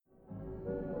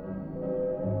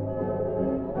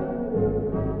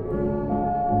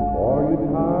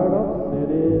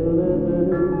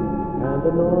and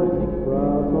the noisy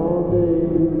crowds all day.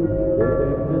 They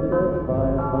take this up by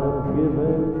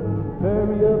Thanksgiving.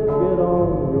 Hurry up, get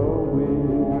on your way.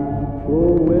 Go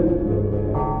west,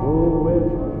 man, go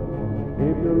west.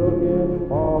 If you're looking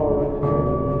for a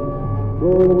change,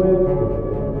 go west,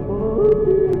 man, for a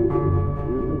change.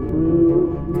 With the thrill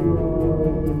of two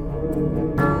hours of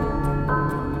rain.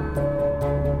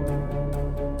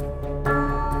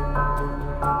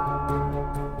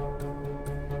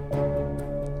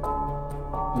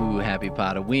 Ooh, happy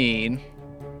Potaween.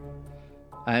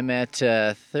 I'm at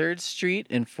 3rd Street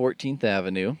and 14th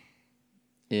Avenue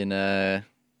in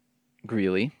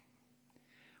Greeley,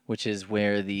 which is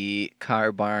where the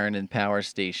car barn and power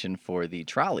station for the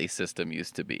trolley system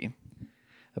used to be.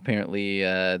 Apparently,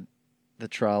 the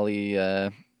trolley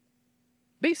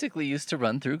basically used to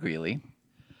run through Greeley,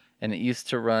 and it used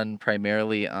to run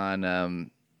primarily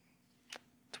on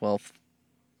 12th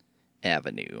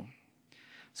Avenue.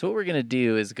 So what we're going to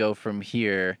do is go from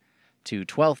here to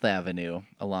 12th Avenue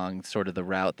along sort of the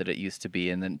route that it used to be.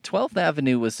 And then 12th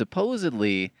Avenue was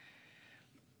supposedly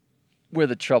where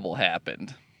the trouble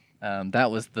happened. That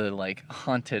was the, like,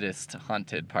 hauntedest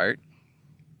haunted part.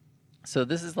 So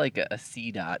this is like a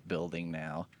CDOT building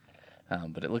now.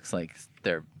 But it looks like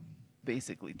they're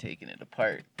basically taking it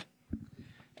apart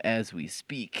as we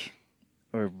speak.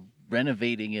 Or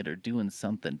renovating it or doing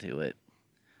something to it.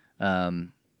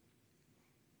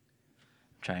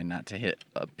 Trying not to hit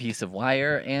a piece of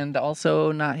wire and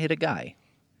also not hit a guy.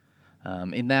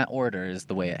 In that order is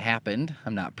the way it happened.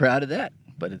 I'm not proud of that,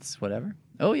 but it's whatever.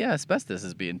 Oh yeah, asbestos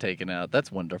is being taken out.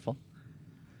 That's wonderful.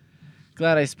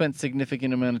 Glad I spent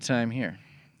significant amount of time here.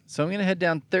 So I'm going to head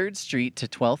down 3rd Street to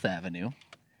 12th Avenue.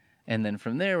 And then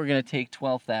from there, we're going to take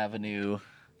 12th Avenue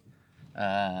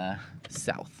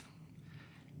south.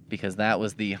 Because that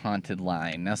was the haunted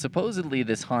line. Now, supposedly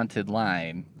this haunted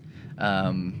line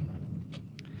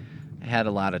had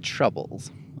a lot of troubles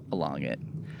along it.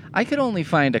 I could only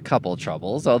find a couple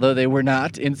troubles, although they were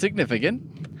not insignificant.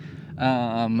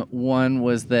 One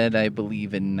was that I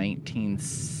believe in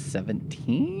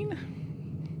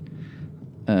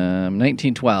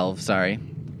 1912, sorry,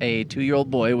 a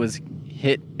 2-year-old boy was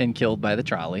hit and killed by the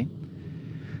trolley.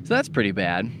 So that's pretty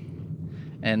bad.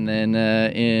 And then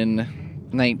in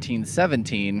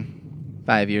 1917,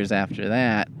 5 years after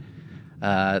that,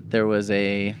 there was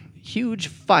a huge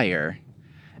fire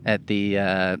at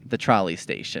the trolley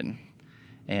station,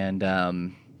 and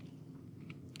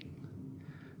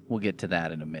we'll get to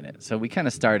that in a minute. So we kind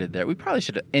of started there. We probably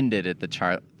should have ended at the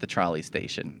trolley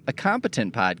station. A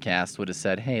competent podcast would have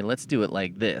said, "Hey, let's do it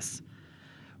like this.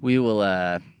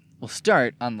 We'll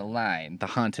start on the line, the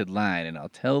haunted line, and I'll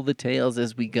tell the tales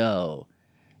as we go."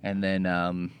 And then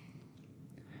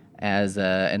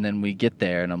and then we get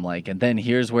there, and I'm like, and then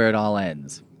here's where it all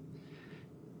ends.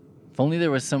 If only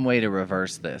there was some way to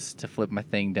reverse this, to flip my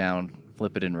thing down,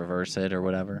 flip it and reverse it or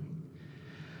whatever.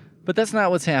 But that's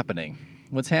not what's happening.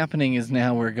 What's happening is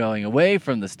now we're going away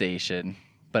from the station,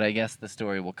 but I guess the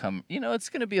story will come, it's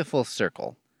going to be a full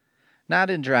circle. Not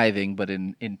in driving, but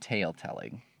in tale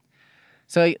telling.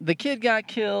 So the kid got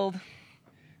killed.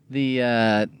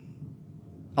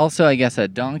 Also, I guess a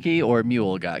donkey or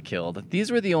mule got killed.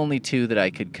 These were the only two that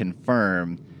I could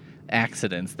confirm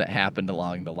accidents that happened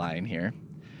along the line here.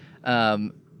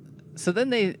 So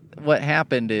then what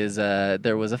happened is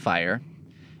there was a fire,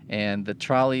 and the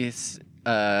trolley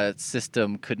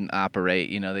system couldn't operate.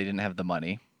 They didn't have the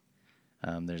money.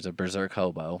 There's a berserk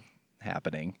hobo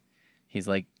happening. He's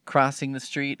like crossing the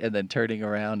street and then turning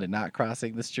around and not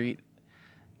crossing the street.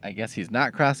 I guess he's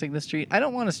not crossing the street. I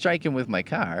don't want to strike him with my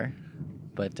car,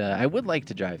 but I would like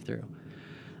to drive through.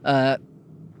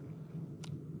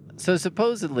 So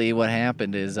supposedly what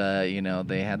happened is,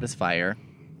 they had this fire,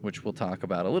 which we'll talk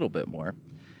about a little bit more.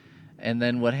 And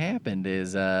then what happened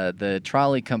is the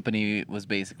trolley company was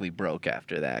basically broke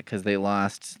after that because they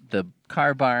lost the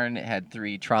car barn. It had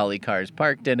 3 trolley cars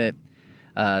parked in it.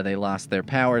 They lost their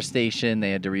power station. They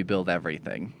had to rebuild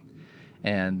everything.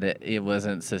 And it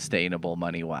wasn't sustainable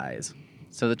money-wise.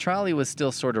 So the trolley was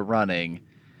still sort of running.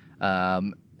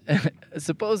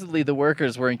 Supposedly the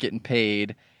workers weren't getting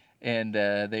paid, and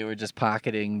they were just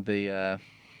pocketing the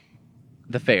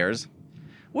fares.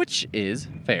 Which is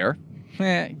fair.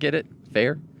 Get it?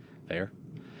 Fair? Fair.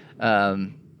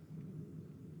 And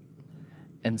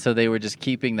so they were just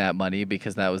keeping that money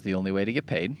because that was the only way to get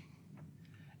paid.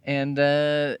 And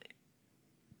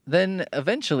then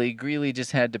eventually Greeley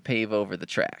just had to pave over the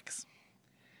tracks.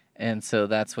 And so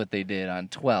that's what they did on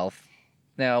 12th.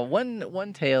 Now,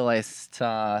 one tale I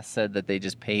saw said that they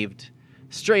just paved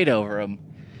straight over them,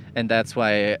 and that's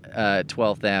why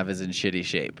 12th Ave is in shitty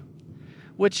shape.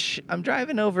 which I'm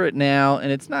driving over it now,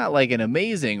 and it's not like an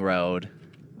amazing road,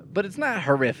 but it's not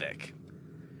horrific.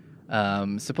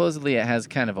 Supposedly it has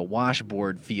kind of a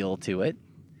washboard feel to it,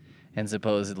 and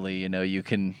supposedly, you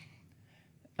can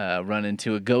run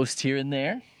into a ghost here and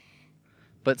there.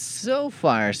 But so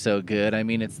far, so good. I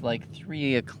mean, it's like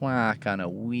 3 o'clock on a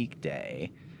weekday.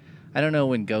 I don't know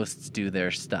when ghosts do their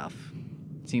stuff.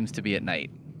 It seems to be at night.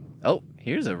 Oh,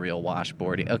 here's a real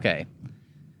washboarding. Okay.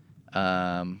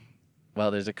 Well,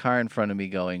 there's a car in front of me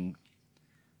going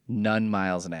none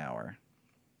miles an hour.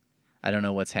 I don't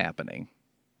know what's happening.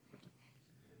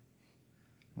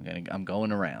 I'm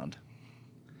going around.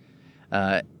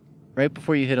 Right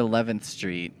before you hit 11th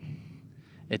Street,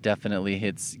 it definitely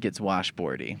gets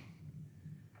washboardy.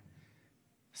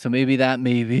 So maybe that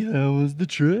was the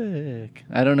trick.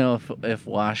 I don't know if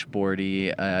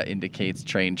washboardy indicates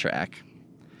train track.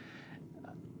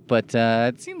 But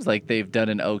it seems like they've done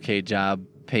an okay job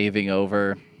paving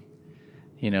over,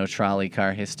 trolley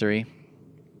car history.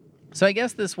 So I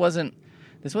guess this wasn't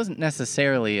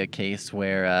necessarily a case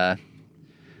where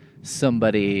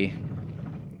somebody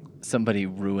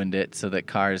ruined it so that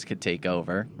cars could take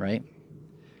over, right?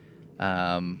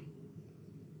 But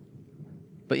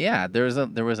yeah, there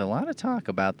was a lot of talk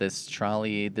about this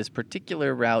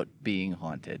particular route being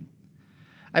haunted.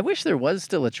 I wish there was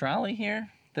still a trolley here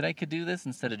that I could do this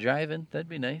instead of driving. That'd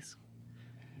be nice.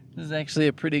 This is actually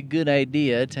a pretty good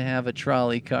idea to have a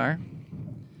trolley car.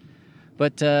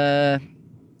 But, all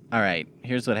right,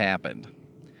 here's what happened.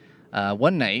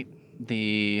 One night,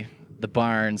 the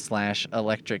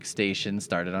barn/electric station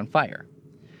started on fire.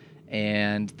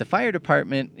 And the fire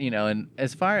department, and I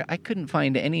couldn't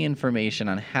find any information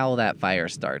on how that fire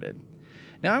started.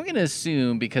 Now, I'm going to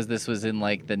assume, because this was in,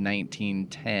 like, the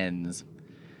 1910s,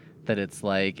 that it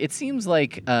seems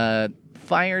like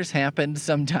fires happened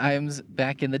sometimes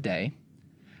back in the day.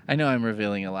 I know I'm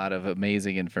revealing a lot of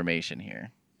amazing information here,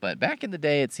 but back in the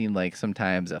day, it seemed like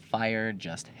sometimes a fire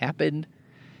just happened,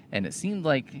 and it seemed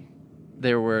like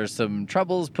there were some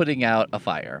troubles putting out a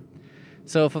fire.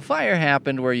 So if a fire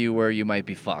happened where you were, you might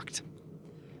be fucked.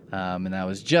 And that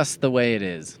was just the way it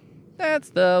is.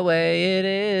 That's the way it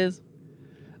is.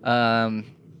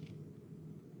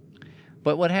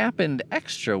 But what happened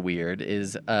extra weird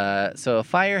is, so a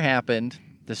fire happened,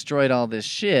 destroyed all this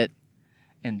shit,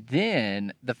 and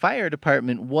then the fire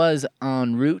department was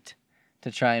en route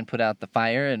to try and put out the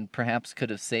fire and perhaps could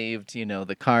have saved,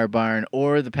 the car barn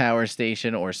or the power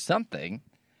station or something.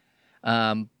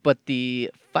 But the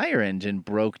fire engine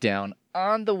broke down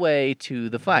on the way to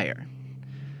the fire.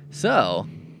 So,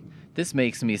 this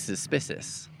makes me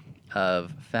suspicious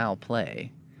of foul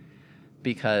play,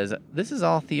 because this is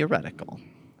all theoretical.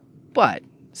 But,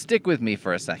 stick with me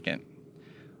for a second.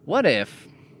 What if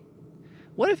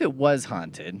it was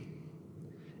haunted,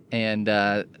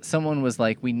 and someone was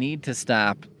like, we need to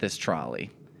stop this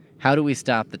trolley. How do we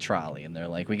stop the trolley? And they're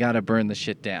like, we gotta burn the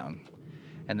shit down.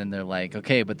 And then they're like,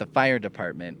 okay, but the fire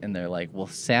department, and they're like, we'll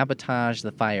sabotage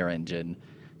the fire engine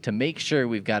to make sure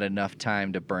we've got enough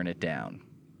time to burn it down.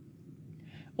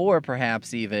 Or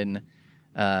perhaps even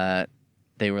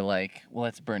they were like, well,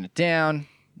 let's burn it down,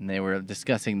 and they were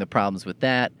discussing the problems with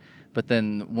that, but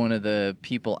then one of the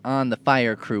people on the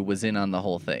fire crew was in on the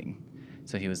whole thing.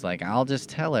 So he was like, I'll just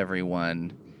tell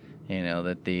everyone,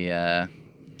 that the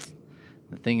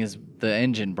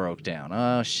engine broke down.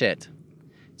 Oh, shit.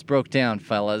 It's broke down,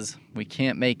 fellas. We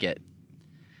can't make it.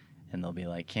 And they'll be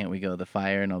like, can't we go to the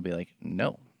fire? And I'll be like,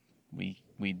 no, we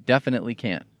definitely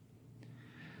can't.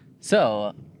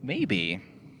 So maybe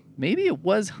it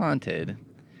was haunted,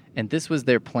 and this was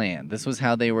their plan. This was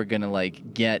how they were going to,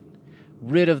 get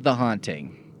rid of the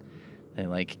haunting.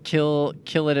 They, kill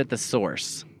it at the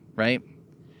source, right?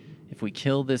 If we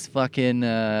kill this fucking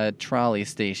trolley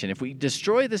station, if we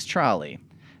destroy this trolley,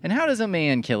 and how does a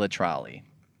man kill a trolley?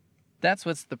 That's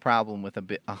what's the problem with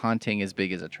a haunting as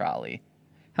big as a trolley.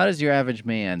 How does your average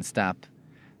man stop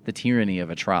the tyranny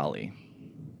of a trolley?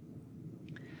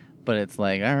 But it's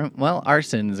like, well,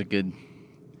 arson is a good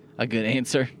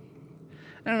answer.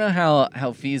 I don't know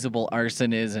how feasible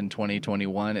arson is in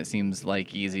 2021. It seems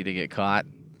easy to get caught.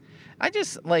 I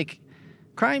just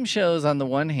crime shows on the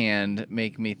one hand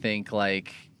make me think true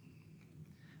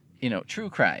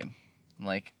crime.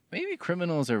 Maybe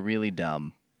criminals are really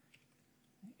dumb.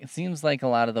 It seems like a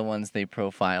lot of the ones they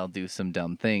profile do some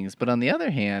dumb things. But on the other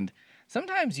hand,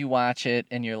 sometimes you watch it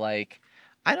and you're like,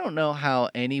 I don't know how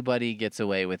anybody gets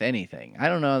away with anything. I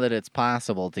don't know that it's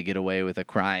possible to get away with a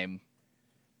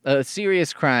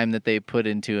serious crime that they put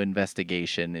into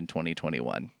investigation in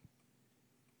 2021.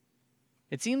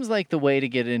 It seems like the way to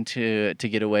get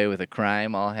away with a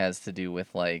crime all has to do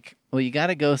with like, well, you got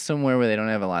to go somewhere where they don't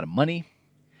have a lot of money,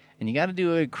 and you got to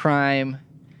do a crime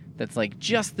that's like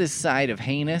just this side of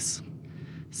heinous,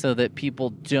 so that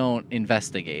people don't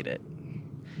investigate it.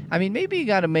 I mean, maybe you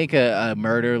got to make a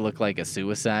murder look like a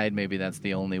suicide. Maybe that's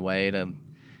the only way to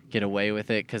get away with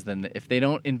it, because then if they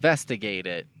don't investigate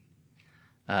it,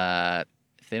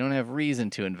 if they don't have reason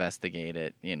to investigate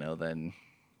it, then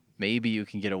maybe you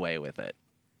can get away with it.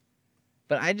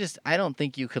 But I don't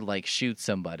think you could, like, shoot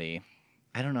somebody.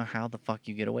 I don't know how the fuck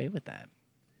you get away with that.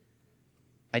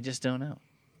 I just don't know.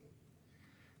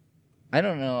 I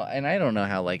don't know, and I don't know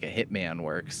how, like, a hitman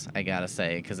works, I gotta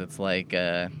say, because it's like,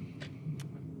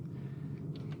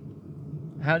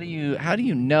 how do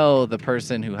you know the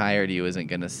person who hired you isn't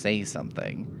gonna say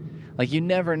something? Like, you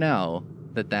never know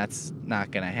that that's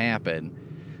not gonna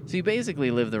happen. So you basically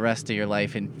live the rest of your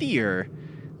life in fear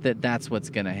that that's what's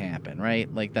going to happen,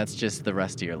 right? Like, that's just the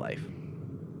rest of your life.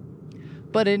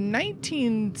 But in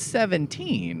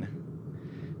 1917,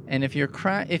 and if you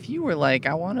were like,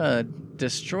 I want to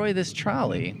destroy this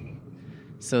trolley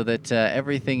so that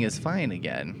everything is fine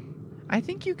again, I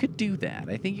think you could do that.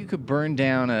 I think you could burn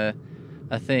down a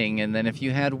thing, and then if you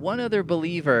had one other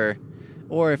believer,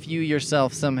 or if you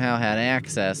yourself somehow had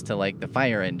access to, like, the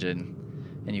fire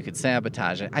engine, and you could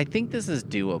sabotage it, I think this is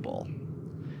doable.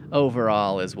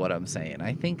 Overall is what I'm saying.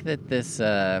 I think that this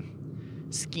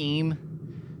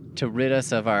scheme to rid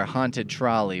us of our haunted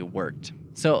trolley worked.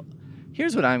 So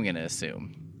here's what I'm going to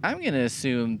assume. I'm going to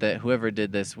assume that whoever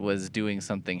did this was doing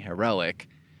something heroic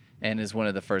and is one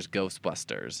of the first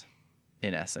Ghostbusters,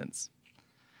 in essence.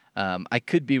 I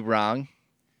could be wrong.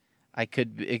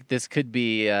 This could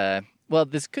be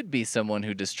someone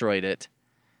who destroyed it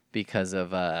because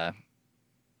of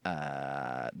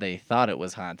they thought it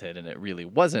was haunted and it really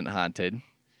wasn't haunted,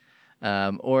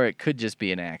 or it could just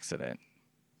be an accident.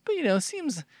 But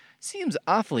seems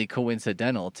awfully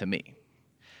coincidental to me.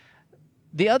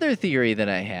 The other theory that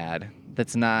I had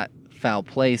that's not foul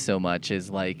play so much is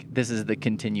like this is the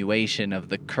continuation of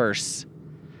the cursedness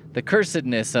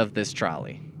of this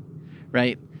trolley,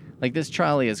 right? Like this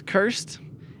trolley is cursed,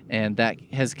 and that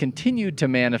has continued to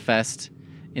manifest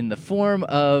in the form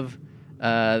of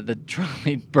the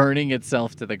trolley burning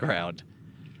itself to the ground.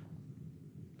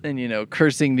 And,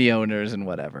 cursing the owners and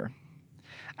whatever.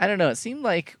 I don't know. It seemed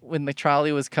like when the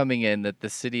trolley was coming in that the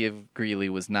city of Greeley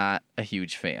was not a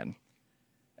huge fan.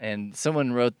 And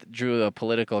someone drew a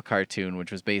political cartoon,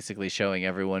 which was basically showing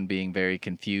everyone being very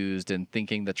confused and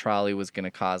thinking the trolley was going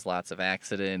to cause lots of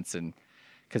accidents and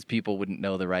because people wouldn't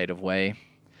know the right of way.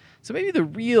 So maybe the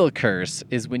real curse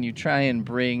is when you try and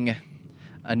bring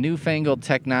a newfangled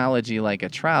technology like a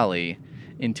trolley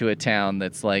into a town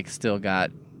that's like still got,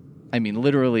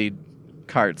 literally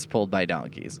carts pulled by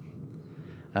donkeys.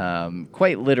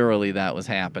 Quite literally that was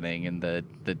happening, and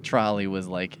the trolley was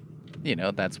like,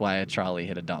 that's why a trolley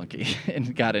hit a donkey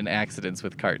and got in accidents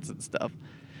with carts and stuff.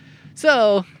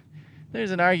 So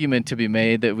there's an argument to be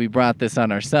made that we brought this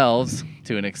on ourselves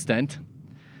to an extent.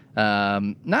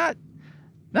 Not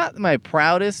my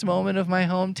proudest moment of my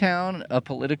hometown, a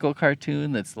political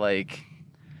cartoon that's like,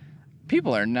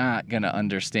 people are not going to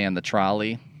understand the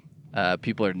trolley.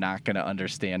 People are not going to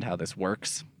understand how this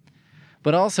works.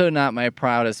 But also not my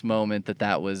proudest moment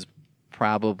that was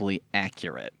probably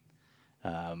accurate.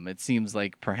 It seems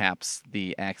like perhaps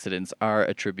the accidents are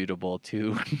attributable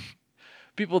to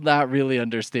people not really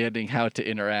understanding how to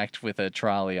interact with a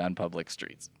trolley on public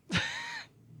streets.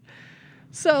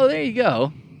 So there you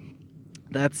go.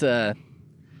 That's the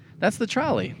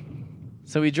trolley.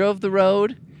 So we drove the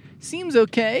road. Seems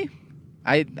okay.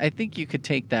 I think you could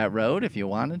take that road if you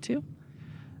wanted to.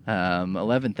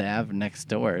 11th Ave next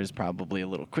door is probably a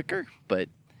little quicker, but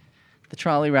the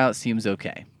trolley route seems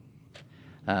okay.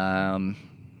 And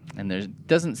there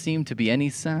doesn't seem to be any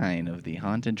sign of the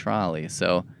haunted trolley.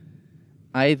 So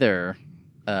either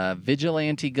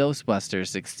vigilante Ghostbusters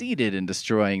succeeded in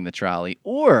destroying the trolley,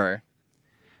 or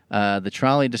the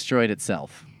trolley destroyed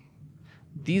itself.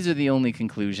 These are the only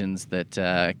conclusions that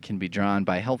can be drawn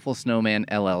by Helpful Snowman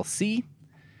LLC,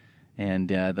 and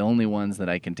the only ones that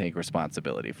I can take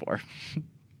responsibility for.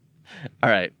 All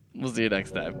right, we'll see you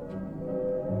next time.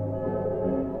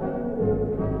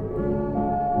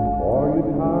 Are you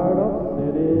tired of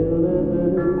city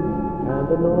living and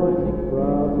the noisy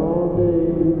crowds all day?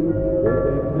 The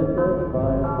hectic of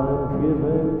fire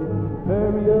Thanksgiving,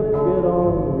 hurry up, get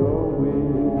on your way.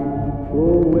 Go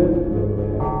west,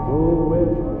 man, go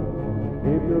west,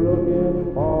 if you're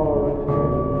looking for a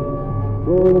change.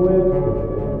 Go west.